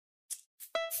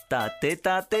ताते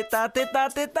ताते ताते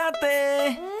ताते ताते।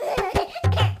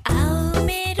 आओ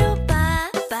मेरो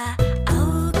पापा,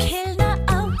 आओ खेल्न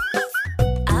आओ।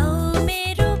 आओ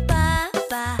मेरो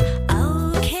पापा,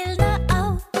 आओ खेल्न आओ।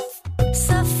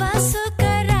 सफा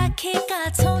सुग्घर राखेका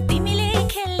छौ तिमीले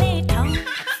खेल्ने ठाउँ।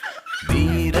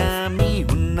 बिरामी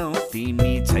हुन्नौ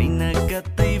तिमी छैन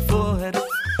कतै फोहर।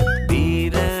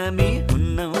 बिरामी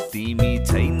हुन्नौ तिमी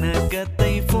छैन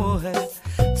कतै फोहर।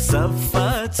 सफा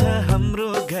छ हाम्रो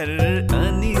घर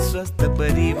अनि स्वस्थ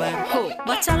परिवार हो।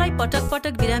 बच्चालाई पटक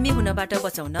पटक बिरामी हुनबाट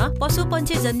बचाउन पशु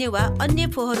पन्छी जन्य वा अन्य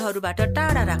फोहोरहरूबाट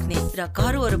टाढा राख्ने र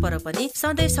घर वरपर पनि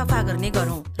सधैँ सफा गर्ने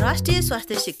गरौँ। राष्ट्रिय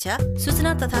स्वास्थ्य शिक्षा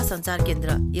सूचना तथा संचार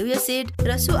केन्द्र, USAID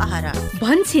र सुआहारा।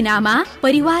 भन्छिनामा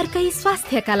परिवारकै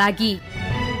स्वास्थ्यका लागि।